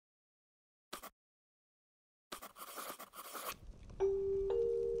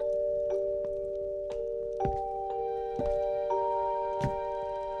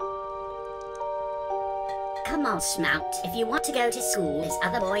on, Smout. If you want to go to school as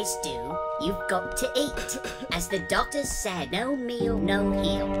other boys do, you've got to eat. As the doctors said, no meal, no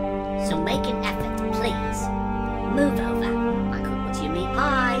heal. So make an effort, please. Move over. I cook what you mean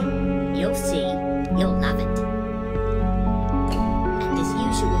pie. You'll see, you'll love it. And as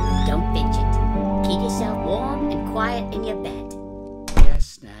usual, don't fidget. Keep yourself warm and quiet in your bed.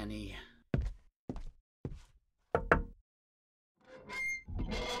 Yes, Nanny.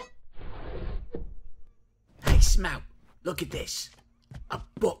 Hey, Smout, look at this. A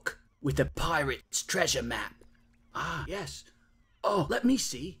book with a pirate's treasure map. Ah, yes. Oh, let me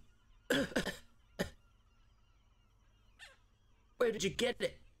see. Where did you get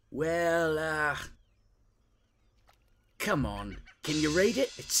it? Well, come on. Can you rate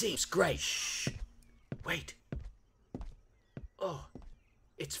it? It seems great. Shh. Wait. Oh,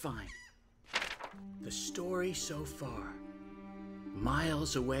 it's fine. The story so far.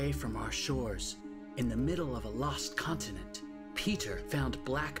 Miles away from our shores, in the middle of a lost continent, Peter found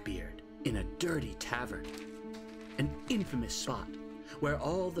Blackbeard in a dirty tavern. An infamous spot where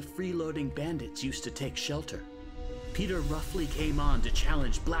all the freeloading bandits used to take shelter. Peter roughly came on to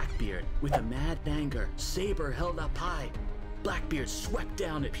challenge Blackbeard with a mad anger, saber held up high. Blackbeard swept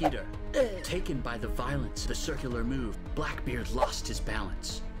down at Peter. Taken by the violence of the circular move, Blackbeard lost his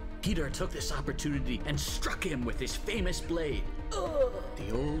balance. Peter took this opportunity and struck him with his famous blade.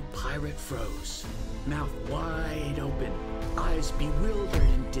 The old pirate froze, mouth wide open, eyes bewildered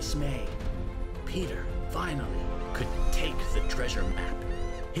in dismay. Peter finally could take the treasure map,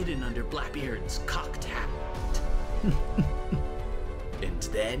 hidden under Blackbeard's cocked hat. And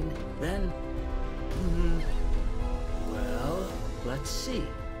then, well, let's see.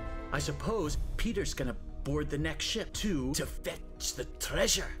 I suppose Peter's gonna board the next ship to fetch the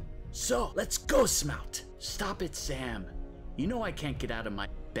treasure. So, let's go, Smout. Stop it, Sam. You know I can't get out of my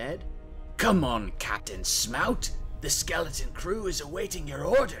bed. Come on, Captain Smout. The skeleton crew is awaiting your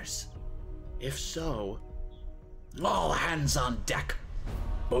orders. If so, all hands on deck.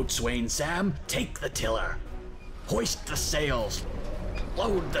 Boatswain Sam, take the tiller. Hoist the sails,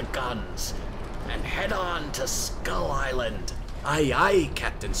 load the guns, and head on to Skull Island. Aye, aye,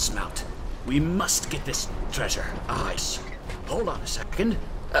 Captain Smout. We must get this treasure. Aye, sir. Hold on a second.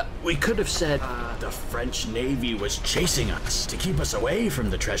 We could have said, the French Navy was chasing us to keep us away from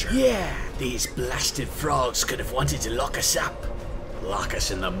the treasure. Yeah, these blasted frogs could have wanted to lock us up. Lock us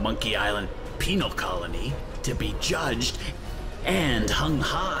in the Monkey Island penal colony to be judged and hung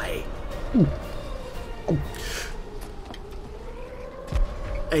high.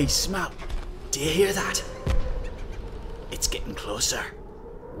 Hey, Smout, do you hear that? It's getting closer.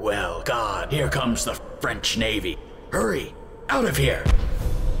 Well, God, here comes the French Navy. Hurry, out of here!